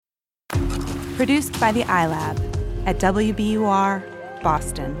Produced by the iLab at WBUR,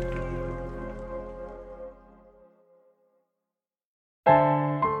 Boston.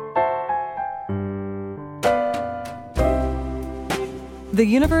 The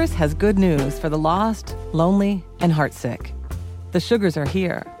universe has good news for the lost, lonely, and heartsick. The Sugars are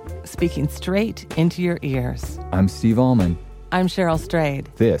here, speaking straight into your ears. I'm Steve Allman. I'm Cheryl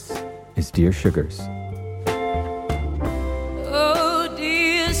Strayed. This is Dear Sugars. Oh,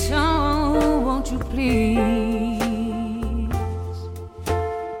 dear song, won't you please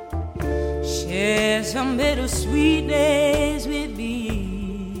share some bittersweet days with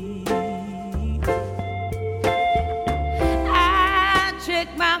me? I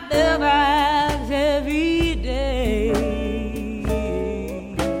check my mailbox every day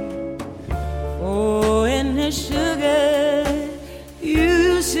for any sugar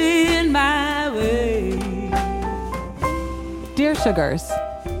you send my way. Dear Sugars,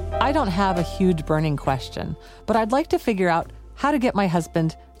 I don't have a huge burning question, but I'd like to figure out how to get my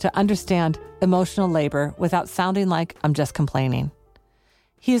husband to understand emotional labor without sounding like I'm just complaining.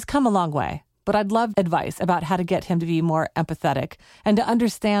 He has come a long way, but I'd love advice about how to get him to be more empathetic and to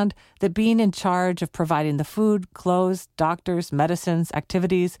understand that being in charge of providing the food, clothes, doctors, medicines,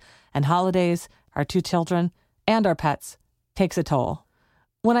 activities, and holidays, our 2 children, and our pets takes a toll.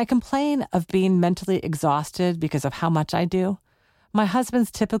 When I complain of being mentally exhausted because of how much I do, my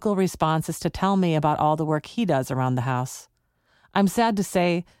husband's typical response is to tell me about all the work he does around the house. I'm sad to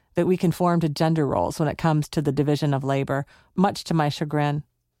say that we conform to gender roles when it comes to the division of labor, much to my chagrin.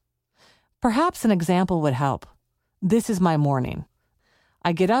 Perhaps an example would help. This is my morning.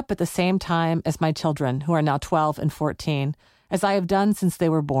 I get up at the same time as my children, who are now 12 and 14, as I have done since they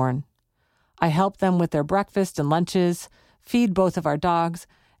were born. I help them with their breakfast and lunches, feed both of our dogs,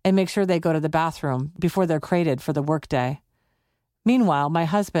 and make sure they go to the bathroom before they're crated for the workday. Meanwhile, my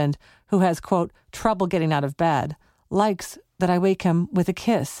husband, who has, quote, trouble getting out of bed, likes that I wake him with a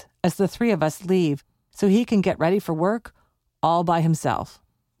kiss as the 3 of us leave so he can get ready for work all by himself.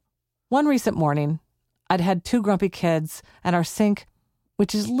 One recent morning, I'd had 2 grumpy kids, and our sink,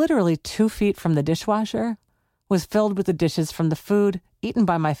 which is literally 2 feet from the dishwasher, was filled with the dishes from the food eaten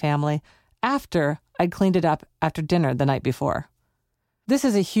by my family after I'd cleaned it up after dinner the night before. This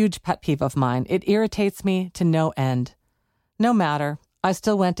is a huge pet peeve of mine. It irritates me to no end. No matter, I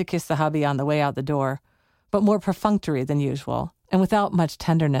still went to kiss the hubby on the way out the door, but more perfunctory than usual, and without much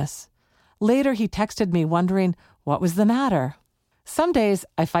tenderness. Later, he texted me wondering what was the matter. Some days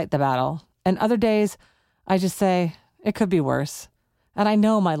I fight the battle, and other days I just say, it could be worse. And I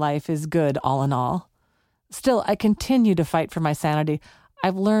know my life is good all in all. Still, I continue to fight for my sanity.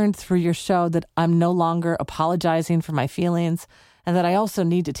 I've learned through your show that I'm no longer apologizing for my feelings and that I also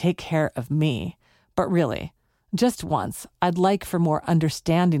need to take care of me. But really, just once, I'd like for more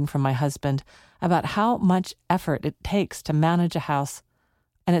understanding from my husband about how much effort it takes to manage a house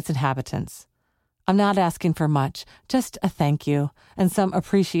and its inhabitants. I'm not asking for much, just a thank you and some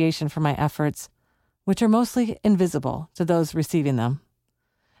appreciation for my efforts, which are mostly invisible to those receiving them.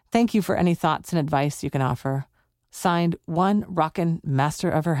 Thank you for any thoughts and advice you can offer. Signed, One Rockin' Master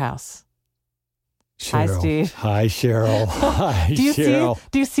of Her House. Cheryl. Hi, Steve. Hi, Cheryl. Hi, Cheryl.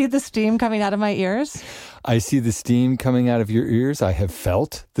 Do you see the steam coming out of my ears? I see the steam coming out of your ears. I have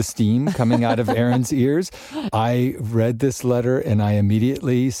felt the steam coming out of Erin's ears. I read this letter and I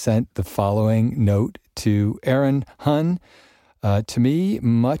immediately sent the following note to Erin Hun. To me,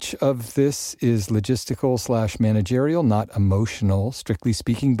 much of this is logistical/managerial, not emotional, strictly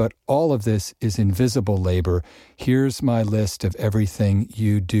speaking, but all of this is invisible labor. Here's my list of everything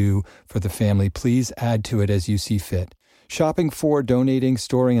you do for the family. Please add to it as you see fit. Shopping for, donating,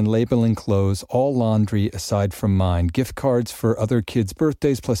 storing, and labeling clothes, all laundry aside from mine. Gift cards for other kids'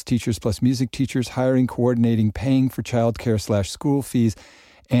 birthdays, plus teachers, plus music teachers, hiring, coordinating, paying for childcare/school fees,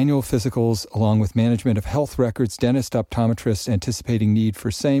 annual physicals, along with management of health records, dentist, optometrists, anticipating need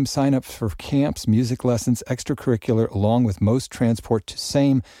for same, sign-ups for camps, music lessons, extracurricular, along with most transport to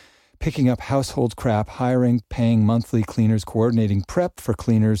same, picking up household crap, hiring, paying monthly cleaners, coordinating prep for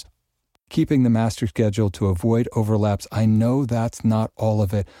cleaners, keeping the master schedule to avoid overlaps. I know that's not all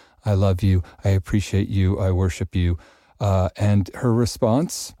of it. I love you. I appreciate you. I worship you. And her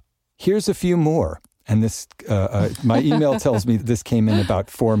response, here's a few more. And this, my email tells me this came in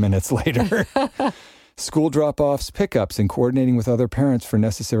about 4 minutes later. School drop-offs, pickups, and coordinating with other parents for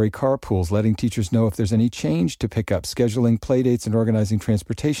necessary carpools, letting teachers know if there's any change to pick up, scheduling playdates and organizing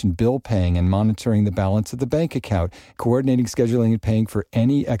transportation, bill paying and monitoring the balance of the bank account, coordinating, scheduling, and paying for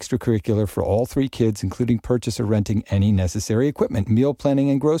any extracurricular for all 3 kids, including purchase or renting any necessary equipment, meal planning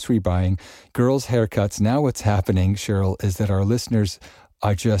and grocery buying, girls' haircuts. Now what's happening, Cheryl, is that our listeners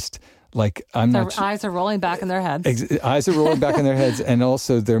are just Like I'm Their not. eyes are rolling back in their heads. Eyes are rolling back in their heads, and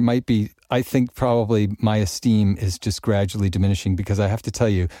also there might be. I think probably my esteem is just gradually diminishing because I have to tell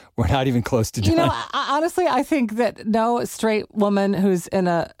you, we're not even close to done. You know, honestly, I think that no straight woman who's in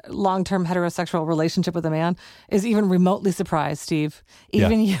a long-term heterosexual relationship with a man is even remotely surprised, Steve.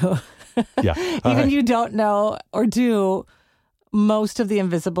 Even you. Yeah. Even you don't know or do most of the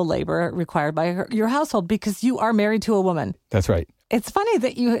invisible labor required by your household because you are married to a woman. That's right. It's funny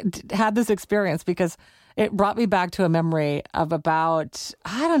that you had this experience because it brought me back to a memory of about,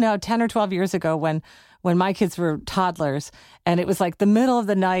 10 or 12 years ago when my kids were toddlers, and it was like the middle of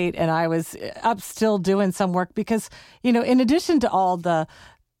the night and I was up still doing some work because, in addition to all the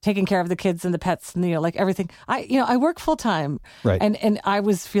taking care of the kids and the pets and, like everything, I work full time. Right. And I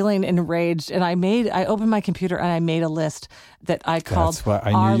was feeling enraged, and I opened my computer and I made a list that I called That's what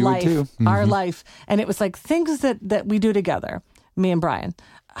I Our knew you Life, would do. Mm-hmm. Our Life. And it was like things that we do together, me and Brian.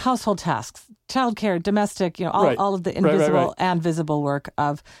 Household tasks, childcare, domestic, all of the invisible and visible work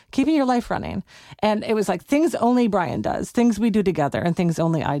of keeping your life running. And it was like things only Brian does, things we do together, and things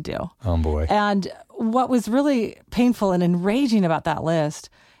only I do. Oh, boy. And what was really painful and enraging about that list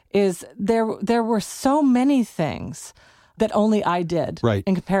is there were so many things that only I did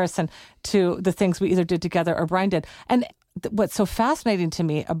in comparison to the things we either did together or Brian did. And what's so fascinating to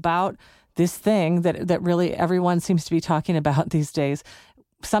me about this thing that really everyone seems to be talking about these days,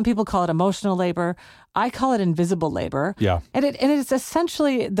 some people call it emotional labor. I call it invisible labor. Yeah. And it's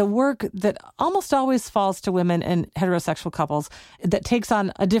essentially the work that almost always falls to women in heterosexual couples that takes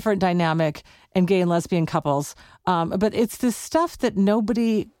on a different dynamic in gay and lesbian couples. But it's this stuff that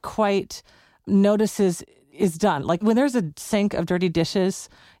nobody quite notices is done. Like when there's a sink of dirty dishes,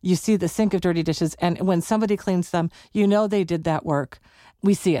 you see the sink of dirty dishes. And when somebody cleans them, they did that work.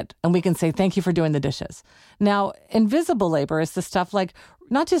 We see it and we can say, thank you for doing the dishes. Now, invisible labor is the stuff like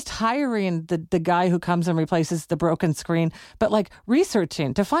not just hiring the guy who comes and replaces the broken screen, but like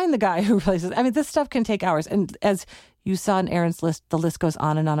researching to find the guy who replaces. I mean, this stuff can take hours. And as you saw in Erin's list, the list goes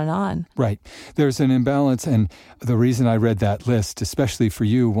on and on and on. Right. There's an imbalance. And the reason I read that list, especially for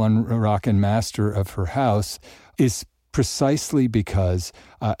you, one rockin' master of her house, is precisely because,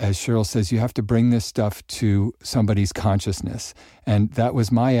 as Cheryl says, you have to bring this stuff to somebody's consciousness. And that was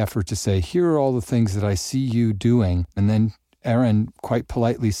my effort to say, here are all the things that I see you doing. And then Aaron quite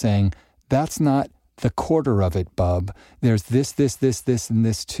politely saying, that's not the quarter of it, bub. There's this, and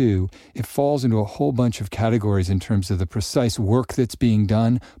this too. It falls into a whole bunch of categories in terms of the precise work that's being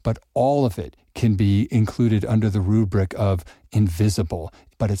done, but all of it can be included under the rubric of invisible.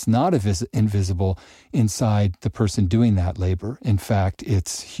 But it's not invisible inside the person doing that labor. In fact,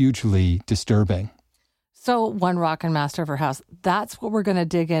 it's hugely disturbing. So one rockin' master of her house, that's what we're going to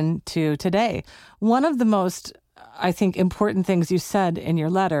dig into today. One of the most, I think, important things you said in your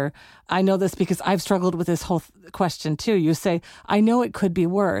letter, I know this because I've struggled with this whole question too. You say, I know it could be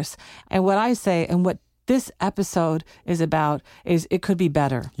worse. And what I say, and what this episode is about, is it could be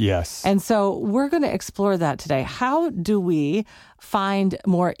better. Yes. And so we're going to explore that today. How do we find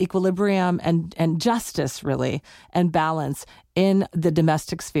more equilibrium and justice, really, and balance in the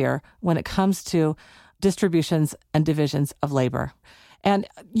domestic sphere when it comes to distributions and divisions of labor? And,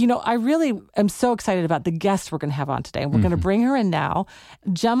 I really am so excited about the guest we're going to have on today. And we're going to bring her in now.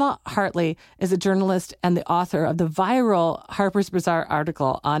 Gemma Hartley is a journalist and the author of the viral Harper's Bazaar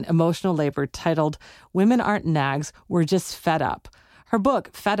article on emotional labor titled "Women Aren't Nags, We're Just Fed Up." Her book,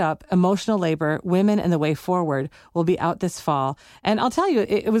 Fed Up, Emotional Labor, Women and the Way Forward, will be out this fall. And I'll tell you,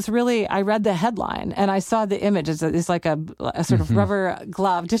 it was really, I read the headline and I saw the image. It's like a sort of rubber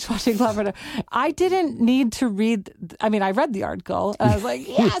glove, dishwashing glove. I didn't need to read, I read the article and I was like,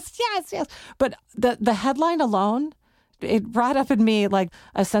 yes. But the headline alone, it brought up in me like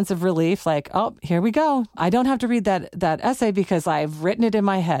a sense of relief, like, oh, here we go. I don't have to read that essay because I've written it in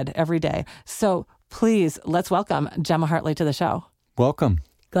my head every day. So please, let's welcome Gemma Hartley to the show. Welcome.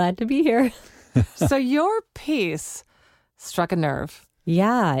 Glad to be here. So your piece struck a nerve.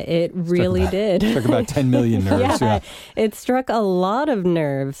 Yeah, it really did. Struck about 10 million nerves. Yeah. It struck a lot of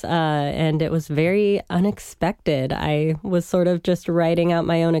nerves, and it was very unexpected. I was sort of just writing out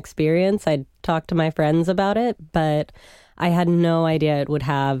my own experience. I'd talked to my friends about it, but I had no idea it would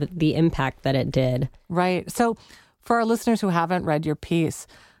have the impact that it did. Right. So for our listeners who haven't read your piece,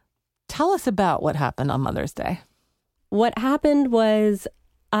 tell us about what happened on Mother's Day. What happened was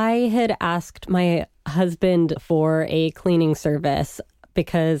I had asked my husband for a cleaning service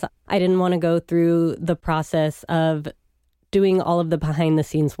because I didn't want to go through the process of doing all of the behind the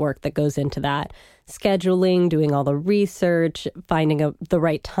scenes work that goes into that. Scheduling, doing all the research, finding the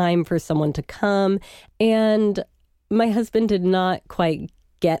right time for someone to come. And my husband did not quite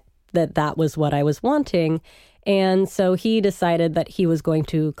get that was what I was wanting. And so he decided that he was going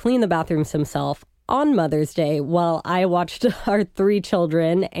to clean the bathrooms himself on Mother's Day while I watched our 3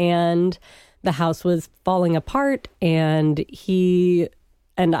 children, and the house was falling apart, and he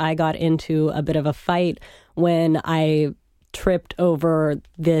and I got into a bit of a fight when I tripped over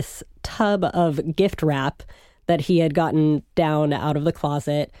this tub of gift wrap that he had gotten down out of the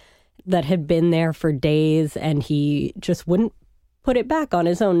closet that had been there for days, and he just wouldn't put it back on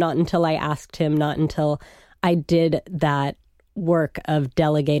his own, not until I asked him, not until I did that work of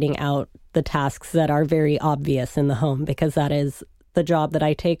delegating out the tasks that are very obvious in the home, because that is the job that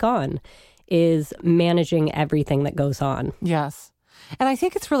I take on, is managing everything that goes on. Yes. And I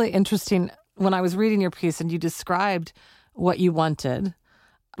think it's really interesting when I was reading your piece and you described what you wanted,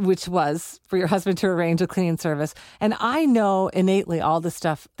 which was for your husband to arrange a cleaning service. And I know innately all the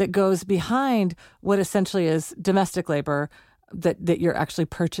stuff that goes behind what essentially is domestic labor that you're actually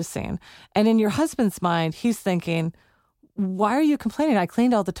purchasing. And in your husband's mind, he's thinking, why are you complaining? I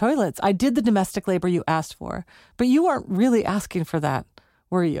cleaned all the toilets. I did the domestic labor you asked for. But you weren't really asking for that,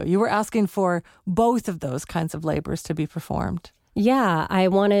 were you? You were asking for both of those kinds of labors to be performed. Yeah, I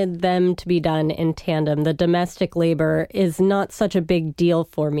wanted them to be done in tandem. The domestic labor is not such a big deal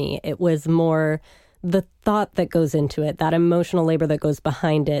for me. It was more the thought that goes into it, that emotional labor that goes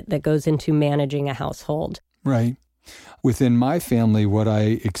behind it, that goes into managing a household. Right. Within my family, what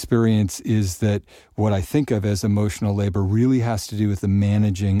I experience is that what I think of as emotional labor really has to do with the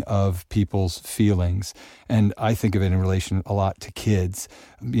managing of people's feelings. And I think of it in relation a lot to kids.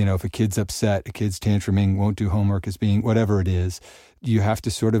 You know, if a kid's upset, a kid's tantruming, won't do homework, is being whatever it is, you have to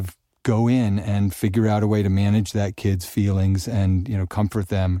sort of go in and figure out a way to manage that kid's feelings and, you know, comfort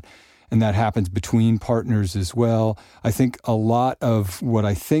them. And that happens between partners as well. I think a lot of what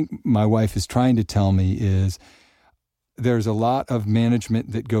I think my wife is trying to tell me is there's a lot of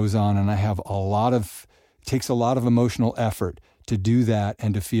management that goes on, and it takes a lot of emotional effort to do that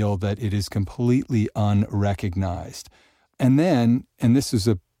and to feel that it is completely unrecognized. And then, and this is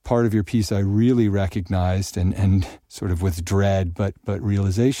a part of your piece I really recognized and sort of with dread, but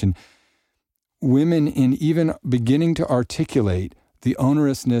realization, women in even beginning to articulate the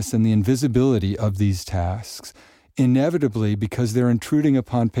onerousness and the invisibility of these tasks, inevitably, because they're intruding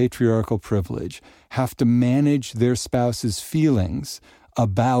upon patriarchal privilege, have to manage their spouse's feelings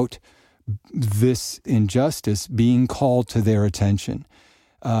about this injustice being called to their attention.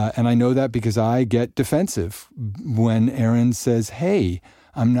 And I know that because I get defensive when Erin says, hey,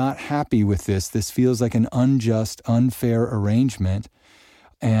 I'm not happy with this. This feels like an unjust, unfair arrangement.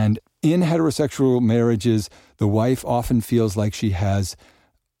 And in heterosexual marriages, the wife often feels like she has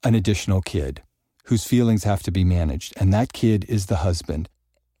an additional kid whose feelings have to be managed, and that kid is the husband.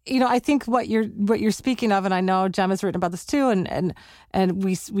 You know, I think what you're speaking of, and I know Gemma's written about this too, and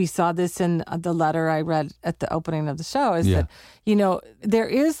we saw this in the letter I read at the opening of the show, is that, you know, there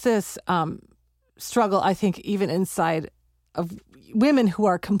is this struggle, I think, even inside of women who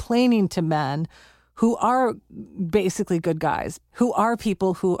are complaining to men who are basically good guys, who are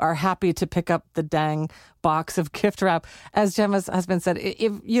people who are happy to pick up the dang box of gift wrap. As Gemma's husband said,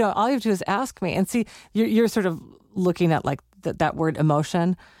 if you know, all you have to do is ask me. And see, you're sort of looking at like that word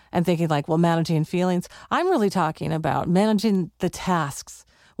emotion and thinking like, well, managing feelings. I'm really talking about managing the tasks.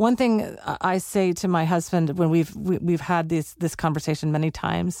 One thing I say to my husband when we've had this conversation many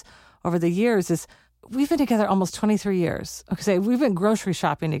times over the years is, we've been together almost 23 years. Okay, we've been grocery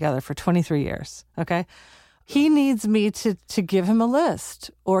shopping together for 23 years, okay? He needs me to give him a list,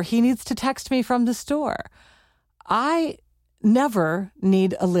 or he needs to text me from the store. I never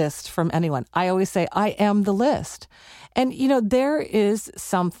need a list from anyone. I always say, I am the list. And, you know, there is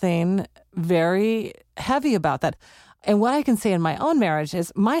something very heavy about that. And what I can say in my own marriage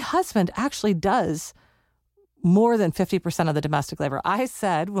is my husband actually does more than 50% of the domestic labor. I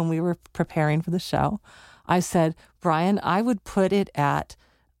said when we were preparing for the show, I said, Brian, I would put it at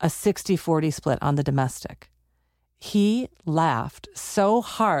a 60-40 split on the domestic. He laughed so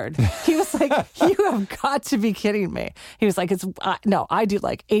hard. He was like, you have got to be kidding me. He was like, no, I do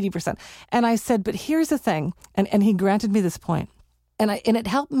like 80%. And I said, but here's the thing. And he granted me this point. And it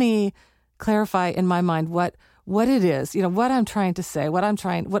helped me clarify in my mind what it is, you know, what I'm trying to say,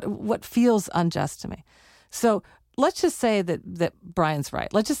 what feels unjust to me. So let's just say that Brian's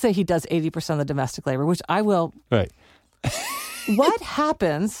right. Let's just say he does 80% of the domestic labor, which I will. Right. What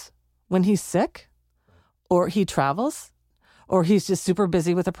happens when he's sick, or he travels, or he's just super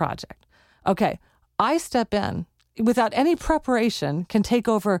busy with a project? Okay, I step in without any preparation, can take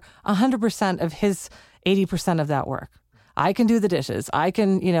over 100% of his 80% of that work. I can do the dishes. I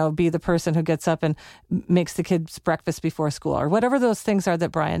can, be the person who gets up and makes the kids breakfast before school or whatever those things are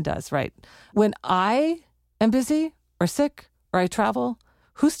that Brian does, right? When I am busy or sick or I travel,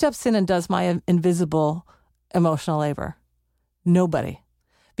 who steps in and does my invisible emotional labor? Nobody.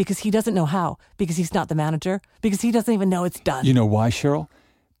 Because he doesn't know how, because he's not the manager, because he doesn't even know it's done. You know why, Cheryl?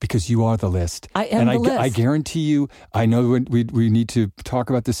 Because you are the list. I am the list. I guarantee you, I know we need to talk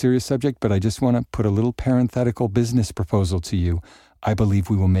about the serious subject, but I just want to put a little parenthetical business proposal to you. I believe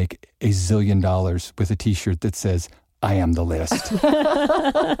we will make $1 zillion with a T-shirt that says, I am the list.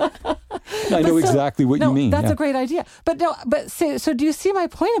 I know exactly what you mean. That's a great idea. So do you see my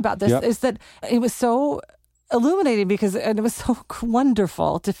point about this? Yep. Is that it was so illuminating and it was so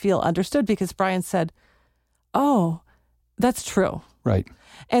wonderful to feel understood because Brian said, oh, that's true. Right.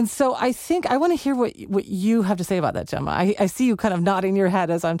 And so I think I want to hear what you have to say about that, Gemma. I see you kind of nodding your head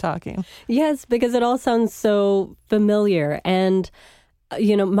as I'm talking. Yes, because it all sounds so familiar. And,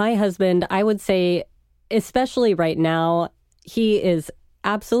 my husband, I would say, especially right now, he is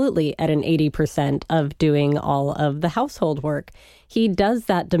absolutely at an 80% of doing all of the household work. He does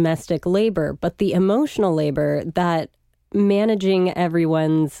that domestic labor, but the emotional labor, that managing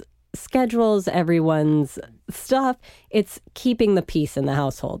everyone's schedules, everyone's stuff, it's keeping the peace in the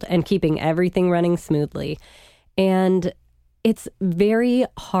household and keeping everything running smoothly. And it's very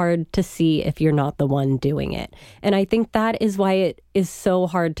hard to see if you're not the one doing it. And I think that is why it is so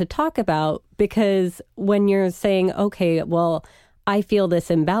hard to talk about, because when you're saying, okay, well, I feel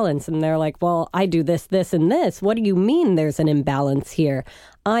this imbalance, and they're like, well, I do this, this, and this. What do you mean there's an imbalance here?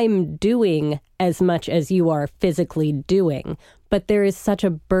 I'm doing as much as you are physically doing. But there is such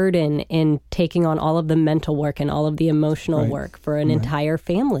a burden in taking on all of the mental work and all of the emotional work for an entire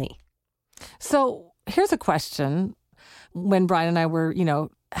family. So here's a question. When Brian and I were,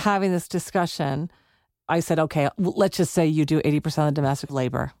 having this discussion, I said, okay, let's just say you do 80% of the domestic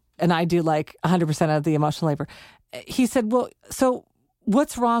labor and I do like 100% of the emotional labor. He said, well, so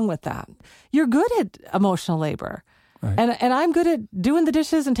what's wrong with that? You're good at emotional labor. Right. And I'm good at doing the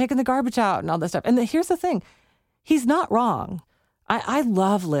dishes and taking the garbage out and all that stuff. And here's the thing. He's not wrong. I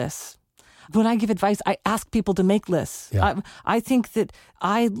love lists. When I give advice, I ask people to make lists. Yeah. I think that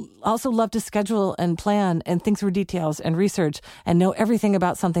I also love to schedule and plan and think through details and research and know everything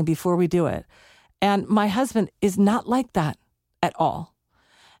about something before we do it. And my husband is not like that at all.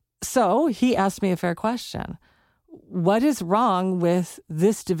 So he asked me a fair question. What is wrong with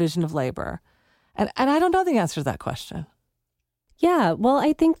this division of labor? And I don't know the answer to that question. Yeah, well,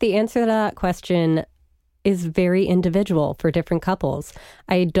 I think the answer to that question is very individual for different couples.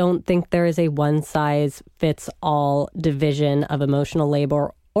 I don't think there is a one-size-fits-all division of emotional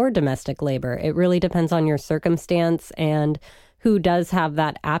labor or domestic labor. It really depends on your circumstance and who does have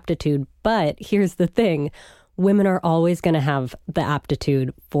that aptitude. But here's the thing. Women are always going to have the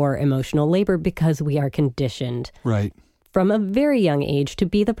aptitude for emotional labor because we are conditioned. Right. From a very young age to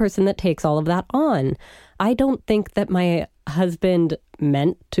be the person that takes all of that on. I don't think that my husband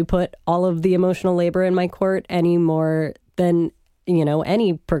meant to put all of the emotional labor in my court any more than,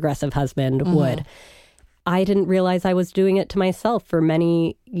 any progressive husband would. I didn't realize I was doing it to myself for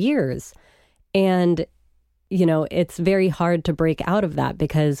many years. And, it's very hard to break out of that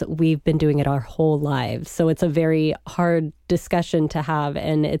because we've been doing it our whole lives. So it's a very hard discussion to have.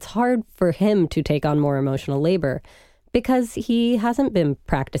 And it's hard for him to take on more emotional labor because he hasn't been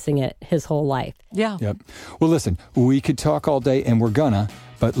practicing it his whole life. Yeah. Yep. Well, listen, we could talk all day and we're gonna,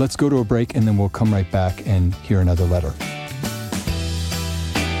 but let's go to a break and then we'll come right back and hear another letter.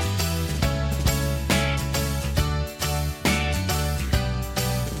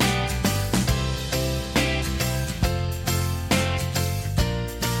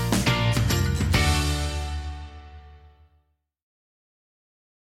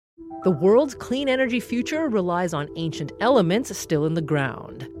 The world's clean energy future relies on ancient elements still in the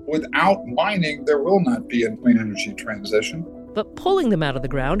ground. Without mining, there will not be a clean energy transition. But pulling them out of the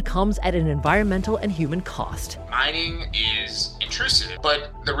ground comes at an environmental and human cost. Mining is intrusive,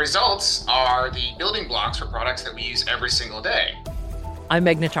 but the results are the building blocks for products that we use every single day. I'm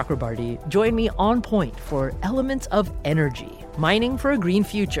Meghna Chakrabarty. Join me on Point for Elements of Energy, Mining for a Green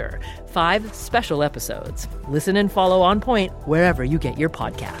Future. 5 special episodes. Listen and follow On Point wherever you get your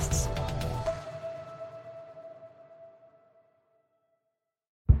podcasts.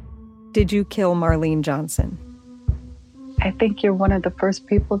 Did you kill Marlene Johnson? I think you're one of the first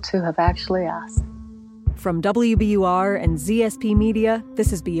people to have actually asked. From WBUR and ZSP Media,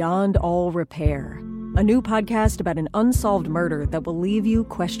 this is Beyond All Repair, a new podcast about an unsolved murder that will leave you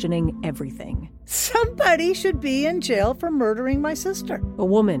questioning everything. Somebody should be in jail for murdering my sister. A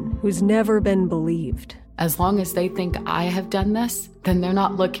woman who's never been believed. As long as they think I have done this, then they're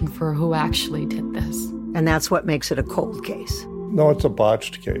not looking for who actually did this. And that's what makes it a cold case. No, it's a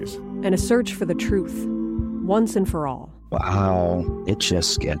botched case. And a search for the truth, once and for all. Wow, it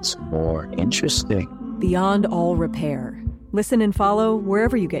just gets more interesting. Beyond All Repair. Listen and follow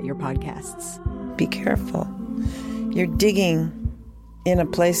wherever you get your podcasts. Be careful. You're digging in a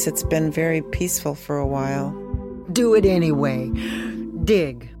place that's been very peaceful for a while. Do it anyway.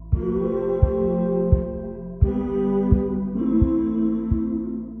 Dig.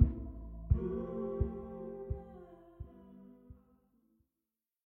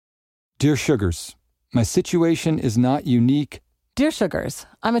 Dear Sugars, my situation is not unique. Dear Sugars,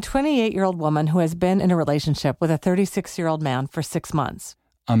 I'm a 28-year-old woman who has been in a relationship with a 36-year-old man for 6 months.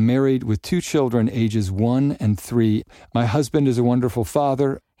 I'm married with 2 children, ages 1 and 3. My husband is a wonderful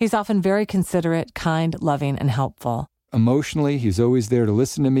father. He's often very considerate, kind, loving, and helpful. Emotionally, he's always there to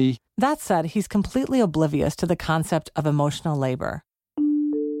listen to me. That said, he's completely oblivious to the concept of emotional labor.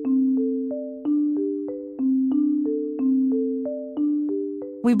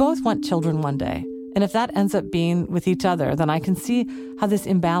 We both want children one day, and if that ends up being with each other, then I can see how this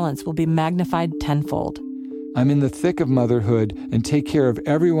imbalance will be magnified tenfold. I'm in the thick of motherhood and take care of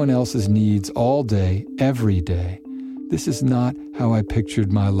everyone else's needs all day, every day. This is not how I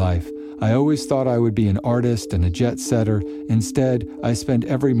pictured my life. I always thought I would be an artist and a jet setter. Instead, I spend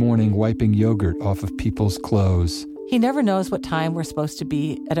every morning wiping yogurt off of people's clothes. He never knows what time we're supposed to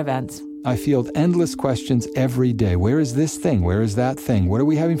be at events. I field endless questions every day. Where is this thing? Where is that thing? What are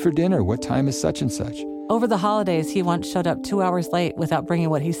we having for dinner? What time is such and such? Over the holidays, he once showed up 2 hours late without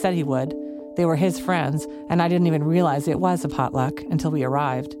bringing what he said he would. They were his friends, and I didn't even realize it was a potluck until we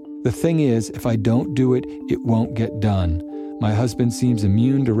arrived. The thing is, if I don't do it, it won't get done. My husband seems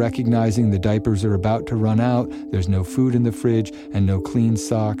immune to recognizing the diapers are about to run out, there's no food in the fridge, and no clean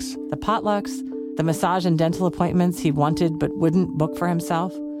socks. The potlucks, the massage and dental appointments he wanted but wouldn't book for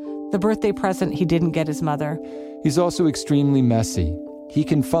himself, the birthday present he didn't get his mother. He's also extremely messy. He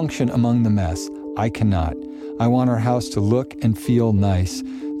can function among the mess. I cannot. I want our house to look and feel nice.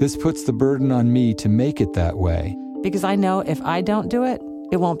 This puts the burden on me to make it that way. Because I know if I don't do it,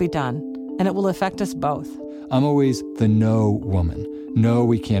 it won't be done, and it will affect us both. I'm always the no woman. No,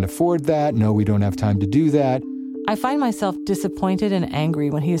 we can't afford that. No, we don't have time to do that. I find myself disappointed and angry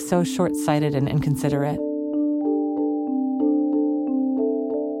when he is so short-sighted and inconsiderate.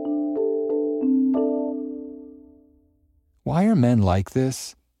 Why are men like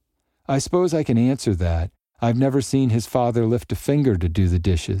this? I suppose I can answer that. I've never seen his father lift a finger to do the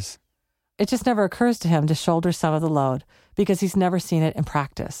dishes. It just never occurs to him to shoulder some of the load because he's never seen it in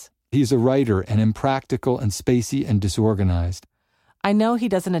practice. He's a writer and impractical and spacey and disorganized. I know he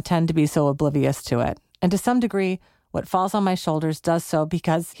doesn't intend to be so oblivious to it. And to some degree, what falls on my shoulders does so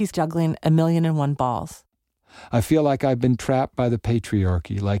because he's juggling 1,000,001 balls. I feel like I've been trapped by the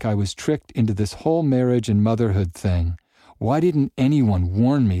patriarchy, like I was tricked into this whole marriage and motherhood thing. Why didn't anyone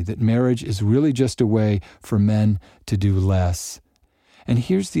warn me that marriage is really just a way for men to do less? And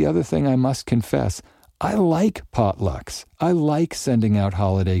here's the other thing I must confess. I like potlucks. I like sending out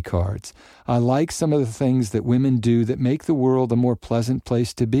holiday cards. I like some of the things that women do that make the world a more pleasant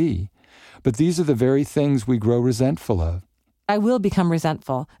place to be. But these are the very things we grow resentful of. I will become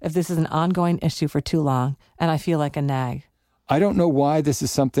resentful if this is an ongoing issue for too long, and I feel like a nag. I don't know why this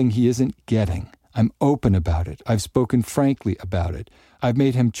is something he isn't getting. I'm open about it. I've spoken frankly about it. I've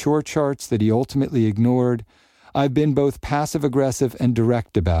made him chore charts that he ultimately ignored. I've been both passive-aggressive and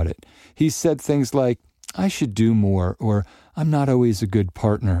direct about it. He's said things like, I should do more, or I'm not always a good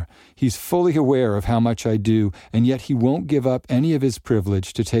partner. He's fully aware of how much I do, and yet he won't give up any of his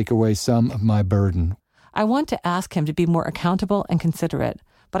privilege to take away some of my burden. I want to ask him to be more accountable and considerate,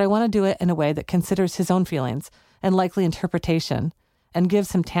 but I want to do it in a way that considers his own feelings and likely interpretation, and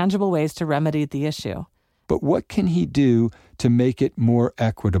gives him tangible ways to remedy the issue. But what can he do to make it more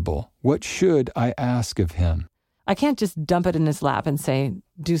equitable? What should I ask of him? I can't just dump it in his lap and say,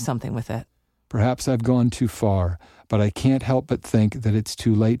 do something with it. Perhaps I've gone too far, but I can't help but think that it's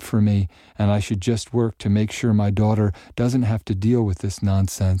too late for me, and I should just work to make sure my daughter doesn't have to deal with this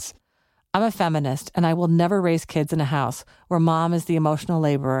nonsense. I'm a feminist, and I will never raise kids in a house where mom is the emotional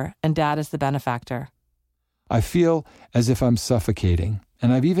laborer and dad is the benefactor. I feel as if I'm suffocating,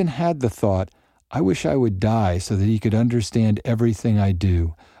 and I've even had the thought, I wish I would die so that he could understand everything I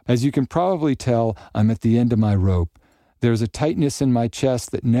do. As you can probably tell, I'm at the end of my rope. There's a tightness in my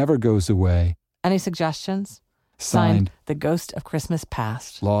chest that never goes away. Any suggestions? Signed, The Ghost of Christmas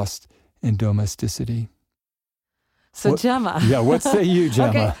Past. Lost in Domesticity. So, Gemma. Yeah, what say you, Gemma?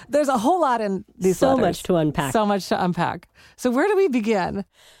 Okay, there's a whole lot in these letters. So much to unpack. So much to unpack. So where do we begin?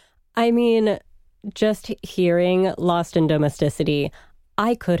 I mean, just hearing Lost in Domesticity,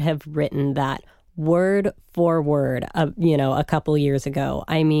 I could have written that word for word, a couple years ago.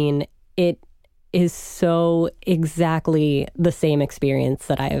 I mean, it is so exactly the same experience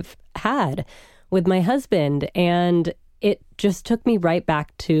that I've had with my husband. And it just took me right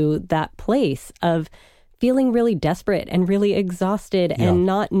back to that place of feeling really desperate and really exhausted and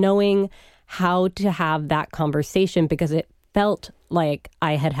not knowing how to have that conversation, because it felt like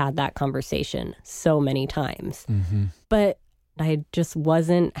I had had that conversation so many times. Mm-hmm. But I just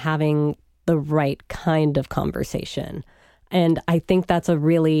wasn't having the right kind of conversation. And I think that's a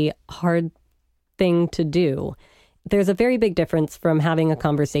really hard thing to do. There's a very big difference from having a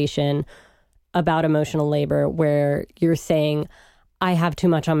conversation about emotional labor where you're saying, I have too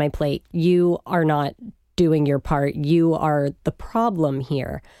much on my plate. You are not doing your part. You are the problem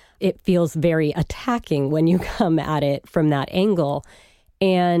here. It feels very attacking when you come at it from that angle.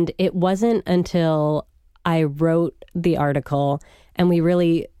 And it wasn't until I wrote the article and we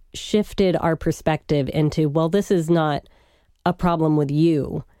really shifted our perspective into, well, this is not a problem with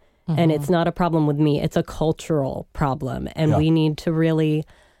you. And it's not a problem with me. It's a cultural problem. And we need to really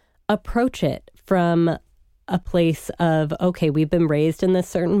approach it from a place of, okay, we've been raised in this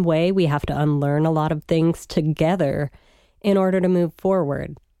certain way. We have to unlearn a lot of things together in order to move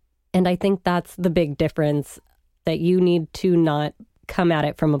forward. And I think that's the big difference, that you need to not come at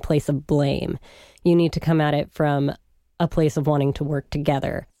it from a place of blame. You need to come at it from a place of wanting to work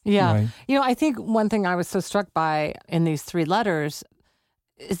together. Yeah. Right. I think one thing I was so struck by in these 3 letters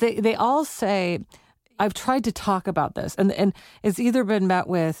is they all say, I've tried to talk about this. And it's either been met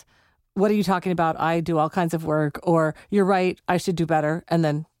with, what are you talking about? I do all kinds of work. Or, you're right, I should do better. And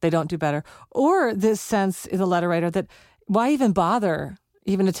then they don't do better. Or this sense in the letter writer that, why even bother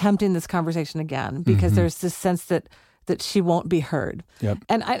even attempting this conversation again? Because there's this sense that she won't be heard. Yep.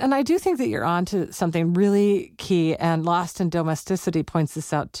 And I do think that you're on to something really key, and Lost in Domesticity points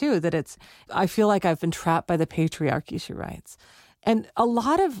this out too, that I feel like I've been trapped by the patriarchy, she writes. And a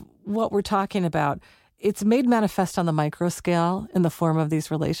lot of what we're talking about, it's made manifest on the micro scale in the form of these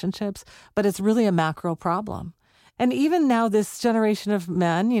relationships, but it's really a macro problem. And even now, this generation of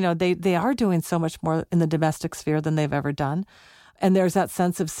men, they are doing so much more in the domestic sphere than they've ever done. And there's that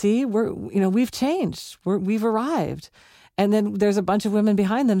sense of, see, we've changed, we've arrived. And then there's a bunch of women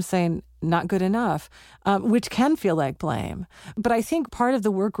behind them saying, not good enough, which can feel like blame. But I think part of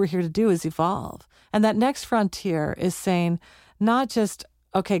the work we're here to do is evolve. And that next frontier is saying, not just,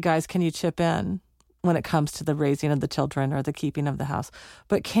 okay, guys, can you chip in when it comes to the raising of the children or the keeping of the house,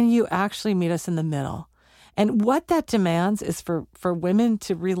 but can you actually meet us in the middle? And what that demands is for women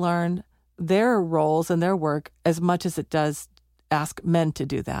to relearn their roles and their work as much as it does ask men to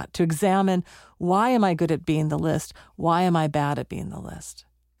do that, to examine, why am I good at being the list? Why am I bad at being the list?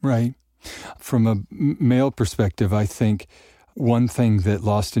 Right. From a male perspective, I think one thing that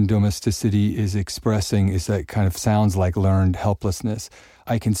Lost in Domesticity is expressing is that kind of sounds like learned helplessness.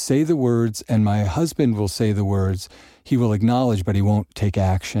 I can say the words and my husband will say the words. He will acknowledge, but he won't take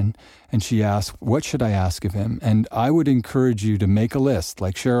action. And she asks, what should I ask of him? And I would encourage you to make a list,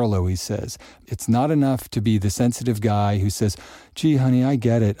 like Cheryl always says. It's not enough to be the sensitive guy who says, gee, honey, I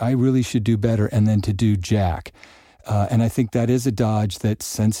get it. I really should do better. And then to do jack. And I think that is a dodge that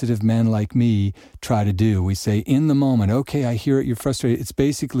sensitive men like me try to do. We say, in the moment, okay, I hear it, you're frustrated. It's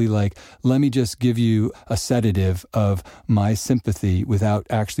basically like, let me just give you a sedative of my sympathy without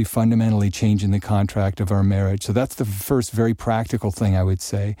actually fundamentally changing the contract of our marriage. So that's the first very practical thing I would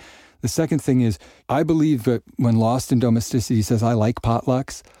say. The second thing is, I believe that when Lost in Domesticity says, I like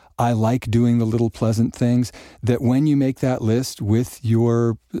potlucks, I like doing the little pleasant things, that when you make that list with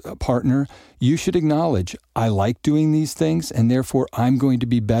your partner, you should acknowledge, I like doing these things, and therefore I'm going to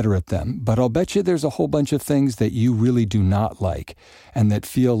be better at them. But I'll bet you there's a whole bunch of things that you really do not like, and that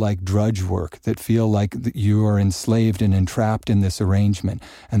feel like drudge work, that feel like you are enslaved and entrapped in this arrangement.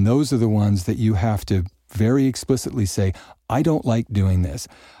 And those are the ones that you have to very explicitly say, I don't like doing this.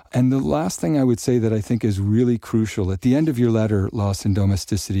 And the last thing I would say that I think is really crucial, at the end of your letter, Lost in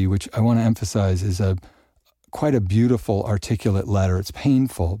Domesticity, which I want to emphasize is quite a beautiful, articulate letter. It's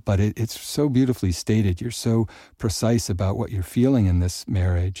painful, but it's so beautifully stated. You're so precise about what you're feeling in this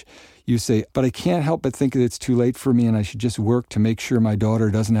marriage. You say, but I can't help but think that it's too late for me and I should just work to make sure my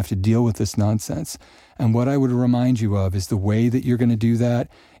daughter doesn't have to deal with this nonsense. And what I would remind you of is the way that you're going to do that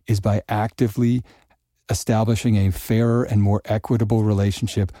is by actively establishing a fairer and more equitable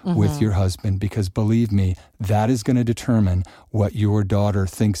relationship with your husband, because believe me, that is going to determine what your daughter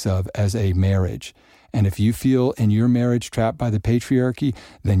thinks of as a marriage. And if you feel in your marriage trapped by the patriarchy,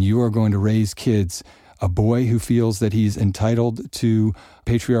 then you are going to raise kids a boy who feels that he's entitled to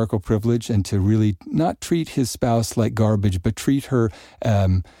patriarchal privilege and to really not treat his spouse like garbage, but treat her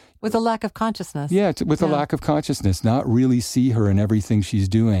with a lack of consciousness. Yeah, with a lack of consciousness, not really see her in everything she's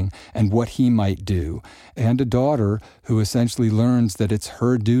doing and what he might do. And a daughter who essentially learns that it's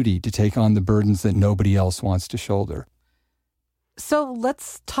her duty to take on the burdens that nobody else wants to shoulder. So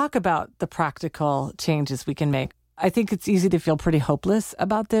let's talk about the practical changes we can make. I think it's easy to feel pretty hopeless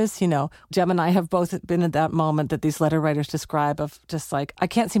about this. You know, Gemma and I have both been at that moment that these letter writers describe of just like, I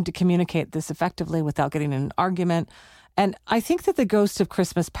can't seem to communicate this effectively without getting in an argument. And I think that the Ghost of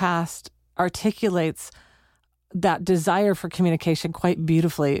Christmas Past articulates that desire for communication quite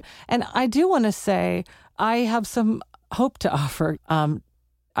beautifully. And I do want to say I have some hope to offer.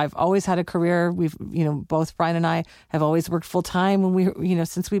 I've always had a career. We've, both Brian and I have always worked full time when we,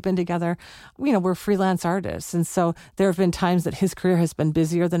 since we've been together. We're freelance artists. And so there have been times that his career has been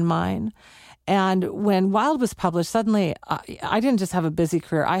busier than mine. And when Wild was published, suddenly I didn't just have a busy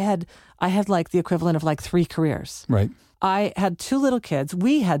career. I had like the equivalent of like 3 careers. Right. I had 2 little kids.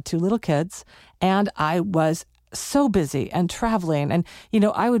 We had 2 little kids, and I was so busy and traveling. And,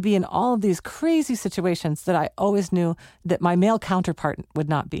 I would be in all of these crazy situations that I always knew that my male counterpart would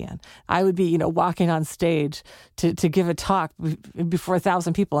not be in. I would be, walking on stage to give a talk before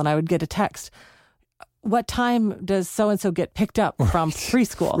 1,000 people, and I would get a text. What time does so-and-so get picked up from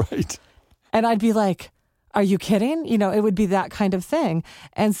preschool? Right. And I'd be like, are you kidding? It would be that kind of thing.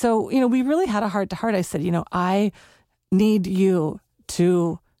 And so, we really had a heart-to-heart. I said, I need you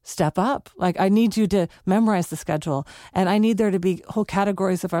to step up. Like, I need you to memorize the schedule. And I need there to be whole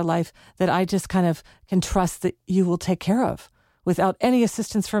categories of our life that I just kind of can trust that you will take care of without any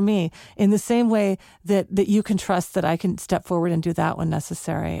assistance from me, in the same way that you can trust that I can step forward and do that when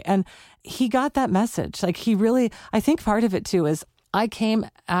necessary. And he got that message. Like, he really, I think part of it too is I came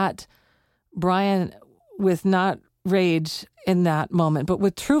at Brian with not rage in that moment, but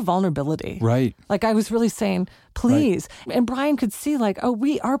with true vulnerability. Right. Like, I was really saying, please. Right. And Brian could see like, oh,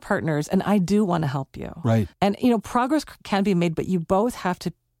 we are partners and I do want to help you. Right. And, progress can be made, but you both have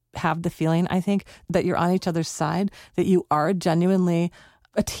to have the feeling, I think, that you're on each other's side, that you are genuinely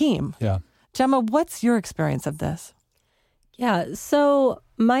a team. Yeah. Gemma, what's your experience of this? Yeah. So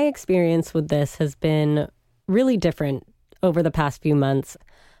my experience with this has been really different over the past few months.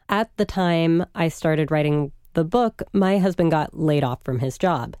 At the time I started writing the book, my husband got laid off from his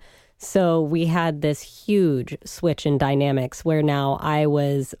job. So we had this huge switch in dynamics where now I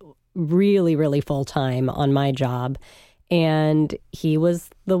was really, really full-time on my job. And he was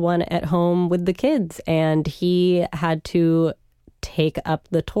the one at home with the kids. And he had to take up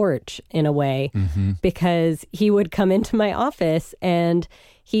the torch in a way, because he would come into my office and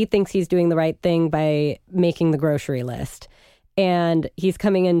he thinks he's doing the right thing by making the grocery list. And he's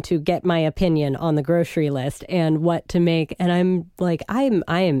coming in to get my opinion on the grocery list and what to make. And I'm like, I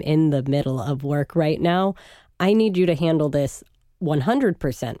am in the middle of work right now. I need you to handle this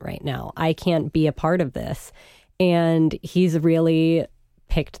 100% right now. I can't be a part of this. And he's really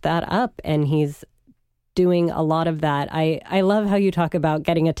picked that up and he's doing a lot of that. I love how you talk about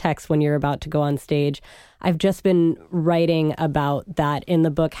getting a text when you're about to go on stage. I've just been writing about that in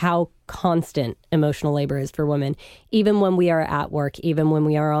the book, how constant emotional labor is for women. Even when we are at work, even when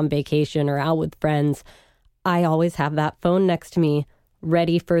we are on vacation or out with friends, I always have that phone next to me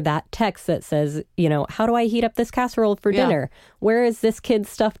ready for that text that says, how do I heat up this casserole for dinner? Where is this kid's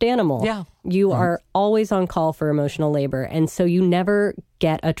stuffed animal? Yeah. You are always on call for emotional labor. And so you never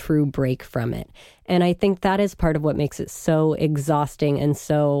get a true break from it. And I think that is part of what makes it so exhausting and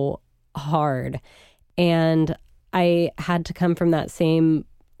so hard. And I had to come from that same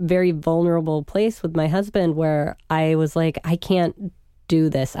very vulnerable place with my husband where I was like, I can't do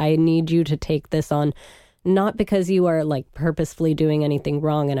this. I need you to take this on, not because you are like purposefully doing anything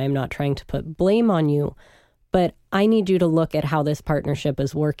wrong and I'm not trying to put blame on you, but I need you to look at how this partnership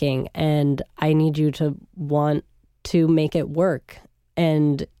is working and I need you to want to make it work.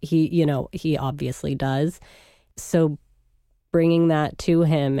 And he obviously does. So bringing that to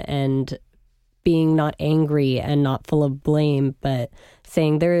him and being not angry and not full of blame, but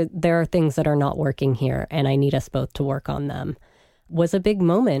saying there are things that are not working here and I need us both to work on them was a big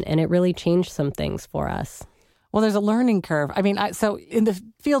moment, and it really changed some things for us. Well, there's a learning curve. I mean, so in the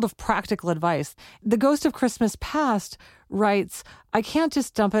field of practical advice, the Ghost of Christmas Past writes, I can't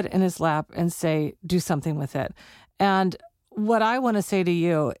just dump it in his lap and say, do something with it. And what I want to say to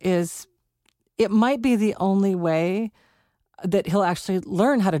you is it might be the only way that he'll actually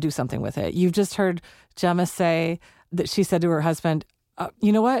learn how to do something with it. You've just heard Gemma say that she said to her husband,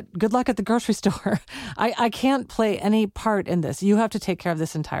 you know what? Good luck at the grocery store. I can't play any part in this. You have to take care of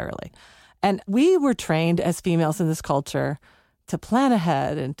this entirely. And we were trained as females in this culture to plan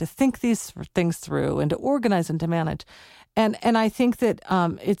ahead and to think these things through and to organize and to manage. And I think that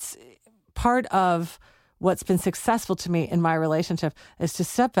it's part of what's been successful to me in my relationship is to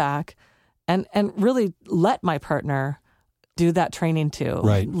step back and really let my partner do that training too.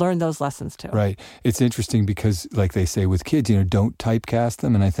 Right. Learn those lessons too. Right. It's interesting because, like they say with kids, don't typecast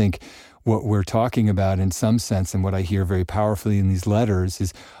them. And I think what we're talking about in some sense, and what I hear very powerfully in these letters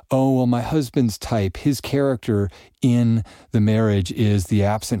is, oh, well, my husband's type, his character in the marriage is the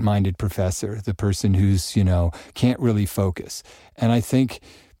absent-minded professor, the person who's, can't really focus. And I think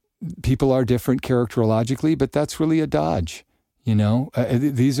people are different characterologically, but that's really a dodge.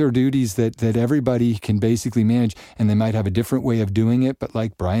 These are duties that everybody can basically manage, and they might have a different way of doing it, but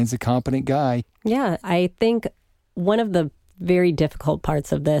like Brian's a competent guy. Yeah, I think one of the very difficult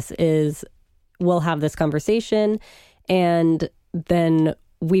parts of this is we'll have this conversation and then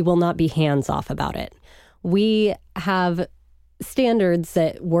we will not be hands-off about it. We have standards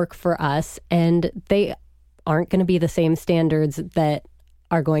that work for us, and they aren't going to be the same standards that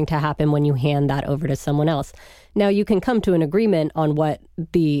are going to happen when you hand that over to someone else. Now, you can come to an agreement on what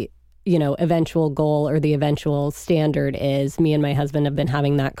the, eventual goal or the eventual standard is. Me and my husband have been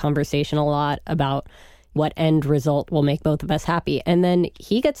having that conversation a lot about what end result will make both of us happy. And then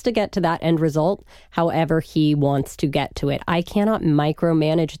he gets to get to that end result however he wants to get to it. I cannot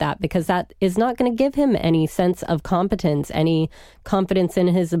micromanage that because that is not going to give him any sense of competence, any confidence in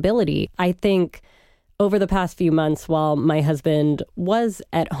his ability. I think over the past few months, while my husband was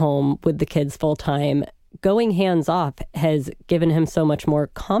at home with the kids full time, going hands off has given him so much more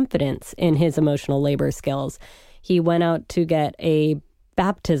confidence in his emotional labor skills. He went out to get a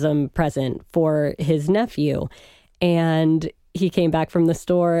baptism present for his nephew, and he came back from the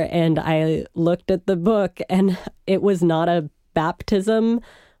store, and I looked at the book, and it was not a baptism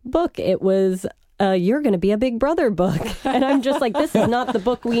book. It was you're going to be a big brother book. And I'm just like, this is not the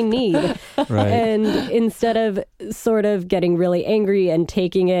book we need. Right. And instead of sort of getting really angry and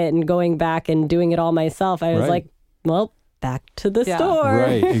taking it and going back and doing it all myself, I was like, well, back to the store.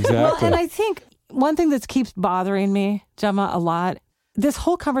 Right, exactly. Well, and I think one thing that keeps bothering me, Gemma, a lot, this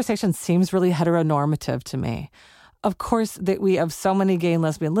whole conversation seems really heteronormative to me. Of course, that we have so many gay and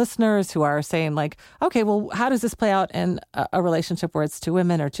lesbian listeners who are saying like, okay, well, how does this play out in a relationship where it's two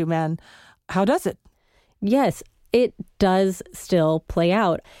women or two men? How does it? Yes, it does still play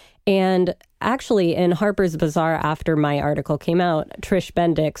out. And actually, in Harper's Bazaar, after my article came out, Trish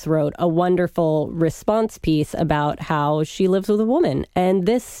Bendix wrote a wonderful response piece about how she lives with a woman. And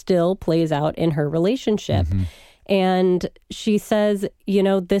this still plays out in her relationship. Mm-hmm. And she says,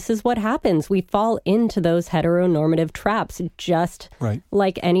 this is what happens. We fall into those heteronormative traps just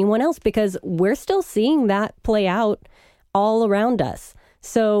like anyone else, because we're still seeing that play out all around us.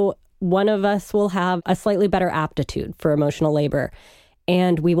 So one of us will have a slightly better aptitude for emotional labor,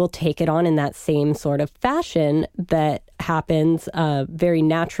 and we will take it on in that same sort of fashion that happens very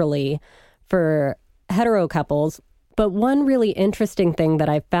naturally for hetero couples. But one really interesting thing that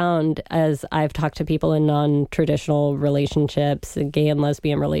I've found as I've talked to people in non-traditional relationships, gay and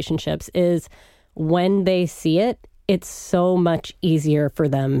lesbian relationships, is when they see it, it's so much easier for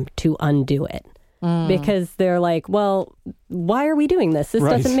them to undo it. Because they're like, well, why are we doing this? This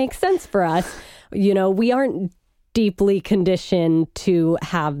doesn't make sense for us. We aren't deeply conditioned to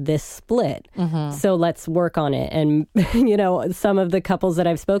have this split. Mm-hmm. So let's work on it. And, some of the couples that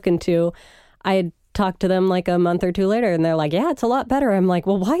I've spoken to, I had talked to them like a month or two later, and they're like, yeah, it's a lot better. I'm like,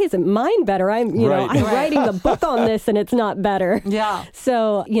 well, why isn't mine better? I'm writing the book on this and it's not better. Yeah.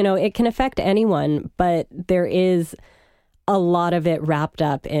 So, it can affect anyone, but there is a lot of it wrapped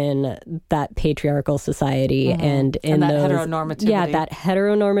up in that patriarchal society and in that those heteronormativity. Yeah, that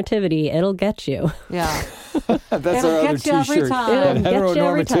heteronormativity, it'll get you. Yeah. That's our other t-shirt. That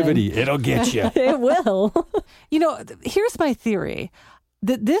heteronormativity, it'll get you. It will. Here's my theory.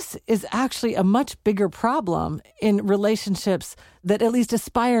 That this is actually a much bigger problem in relationships that at least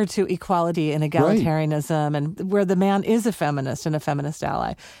aspire to equality and egalitarianism, and where the man is a feminist and a feminist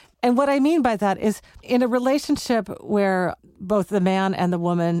ally. And what I mean by that is in a relationship where both the man and the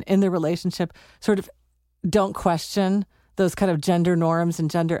woman in the relationship sort of don't question those kind of gender norms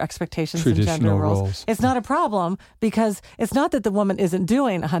and gender expectations and gender roles. It's not a problem, because it's not that the woman isn't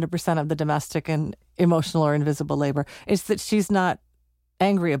doing 100% of the domestic and emotional or invisible labor. It's that she's not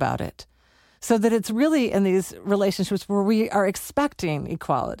angry about it. So that it's really in these relationships where we are expecting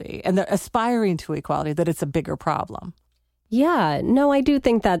equality and they're aspiring to equality that it's a bigger problem. Yeah, no, I do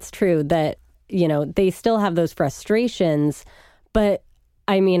think that's true, that, they still have those frustrations, but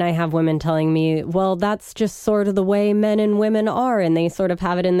I mean, I have women telling me, well, that's just sort of the way men and women are. And they sort of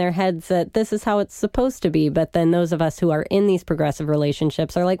have it in their heads that this is how it's supposed to be. But then those of us who are in these progressive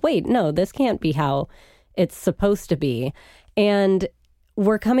relationships are like, wait, no, this can't be how it's supposed to be. And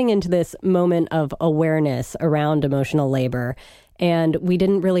we're coming into this moment of awareness around emotional labor. And we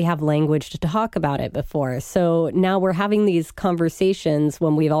didn't really have language to talk about it before. So now we're having these conversations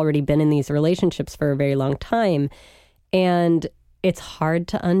when we've already been in these relationships for a very long time. And it's hard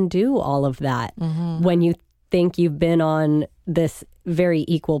to undo all of that when you think you've been on this very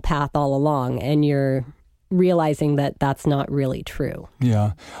equal path all along and you're realizing that that's not really true.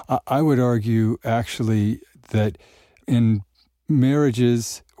 Yeah. I would argue actually that in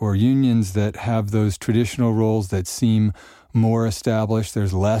marriages or unions that have those traditional roles that seem more established,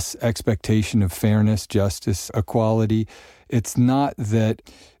 there's less expectation of fairness, justice, equality. It's not that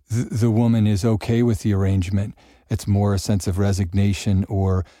the woman is okay with the arrangement. It's more a sense of resignation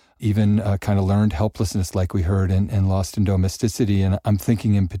or even a kind of learned helplessness like we heard in Lost in Domesticity. And I'm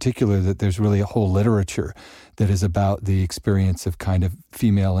thinking in particular that there's really a whole literature that is about the experience of kind of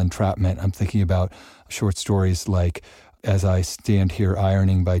female entrapment. I'm thinking about short stories like As I Stand Here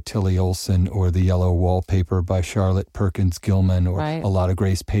Ironing by Tilly Olson, or The Yellow Wallpaper by Charlotte Perkins Gilman, or a lot of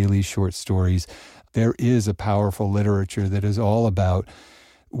Grace Paley's short stories. There is a powerful literature that is all about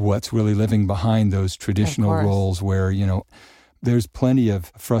what's really living behind those traditional roles where, you know, there's plenty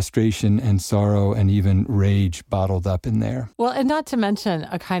of frustration and sorrow and even rage bottled up in there. Well, and not to mention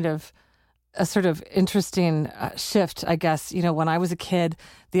a sort of interesting shift, I guess. You know, when I was a kid,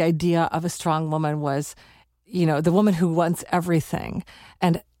 the idea of a strong woman was, you know, the woman who wants everything.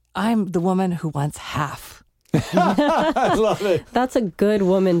 And I'm the woman who wants half. I love it. That's a good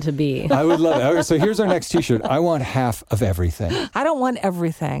woman to be. I would love it. So here's our next t-shirt. I want half of everything. I don't want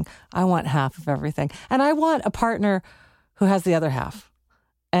everything. I want half of everything. And I want a partner who has the other half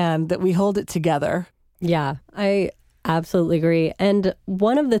and that we hold it together. Yeah, I absolutely agree. And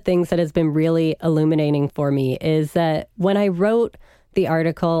one of the things that has been really illuminating for me is that when I wrote the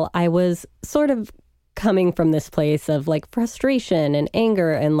article, I was sort of coming from this place of like frustration and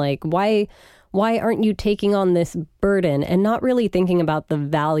anger and like, why aren't you taking on this burden, and not really thinking about the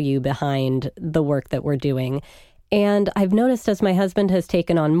value behind the work that we're doing. And I've noticed as my husband has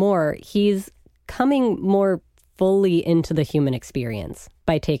taken on more, he's coming more fully into the human experience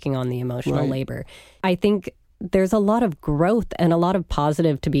by taking on the emotional labor. I think there's a lot of growth and a lot of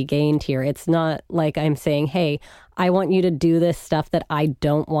positive to be gained here. It's not like I'm saying, hey, I want you to do this stuff that I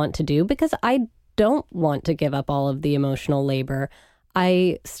don't want to do, because I don't want to give up all of the emotional labor.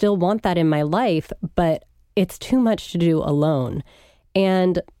 I still want that in my life, but it's too much to do alone.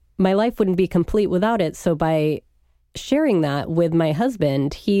 And my life wouldn't be complete without it. So by sharing that with my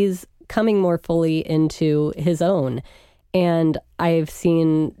husband, he's coming more fully into his own. And I've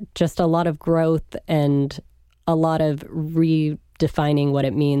seen just a lot of growth and a lot of redefining what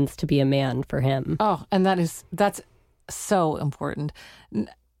it means to be a man for him. Oh, and that's so important.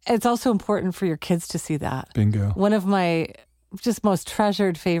 It's also important for your kids to see that. Bingo. One of my just most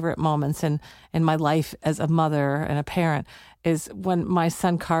treasured favorite moments in my life as a mother and a parent is when my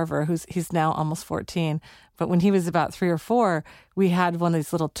son Carver, he's now almost 14, but when he was about 3 or 4, we had one of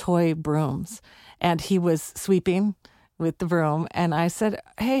these little toy brooms, and he was sweeping with the broom, and I said,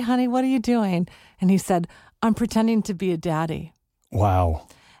 "Hey, honey, what are you doing?" And he said, "I'm pretending to be a daddy." Wow.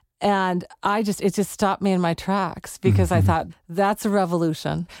 And it just stopped me in my tracks, because I thought, that's a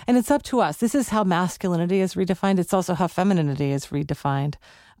revolution. And it's up to us. This is how masculinity is redefined. It's also how femininity is redefined.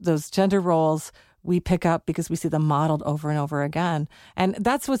 Those gender roles we pick up because we see them modeled over and over again. And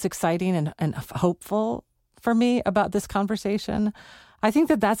that's what's exciting and hopeful for me about this conversation. I think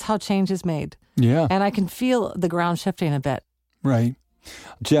that's how change is made. Yeah. And I can feel the ground shifting a bit. Right.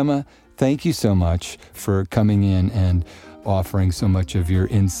 Gemma, thank you so much for coming in and offering so much of your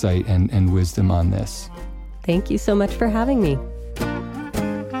insight and wisdom on this. Thank you so much for having me.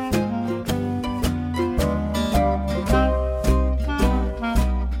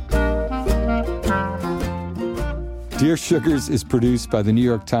 Dear Sugars is produced by the New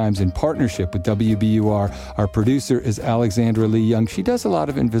York Times in partnership with WBUR. Our producer is Alexandra Lee Young. She does a lot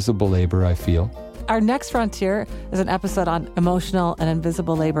of invisible labor, I feel. Our next frontier is an episode on emotional and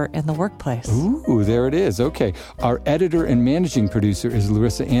invisible labor in the workplace. Ooh, there it is. Okay. Our editor and managing producer is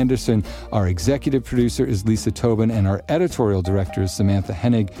Larissa Anderson. Our executive producer is Lisa Tobin. And our editorial director is Samantha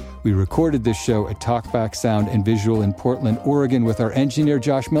Hennig. We recorded this show at Talkback Sound and Visual in Portland, Oregon with our engineer,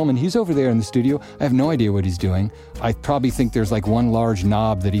 Josh Millman. He's over there in the studio. I have no idea what he's doing. I probably think there's like one large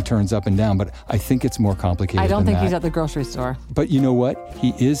knob that he turns up and down, but I think it's more complicated than that. I don't think he's at the grocery store. But you know what?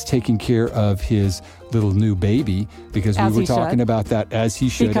 He is taking care of his little new baby, because we were talking about that, as he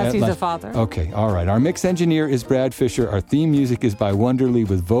should. Because he's a father. Okay, all right. Our mix engineer is Brad Fisher. Our theme music is by Wonderly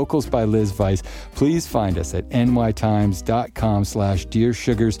with vocals by Liz Weiss. Please find us at nytimes.com/Dear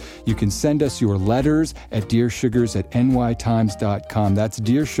Sugars. You can send us your letters at dearsugars@nytimes.com. That's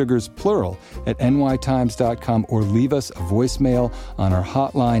Dear Sugars, plural, at nytimes.com, or leave us a voicemail on our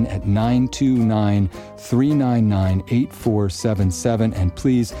hotline at 929-399-8477. And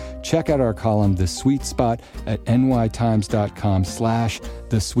please check out our column, The Sweet Spot, at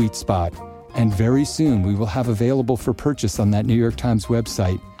nytimes.com/The Sweet Spot. And very soon we will have available for purchase on that New York Times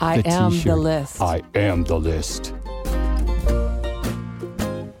website I am the list. I am the list.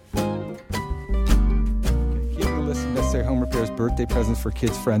 Here to listen to Necessary Home Repairs, birthday presents for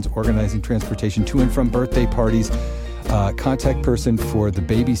kids, friends, organizing transportation to and from birthday parties, contact person for the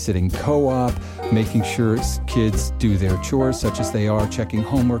babysitting co-op, making sure kids do their chores such as they are, checking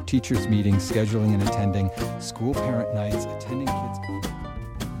homework, teachers' meetings, scheduling and attending school parent nights, attending kids'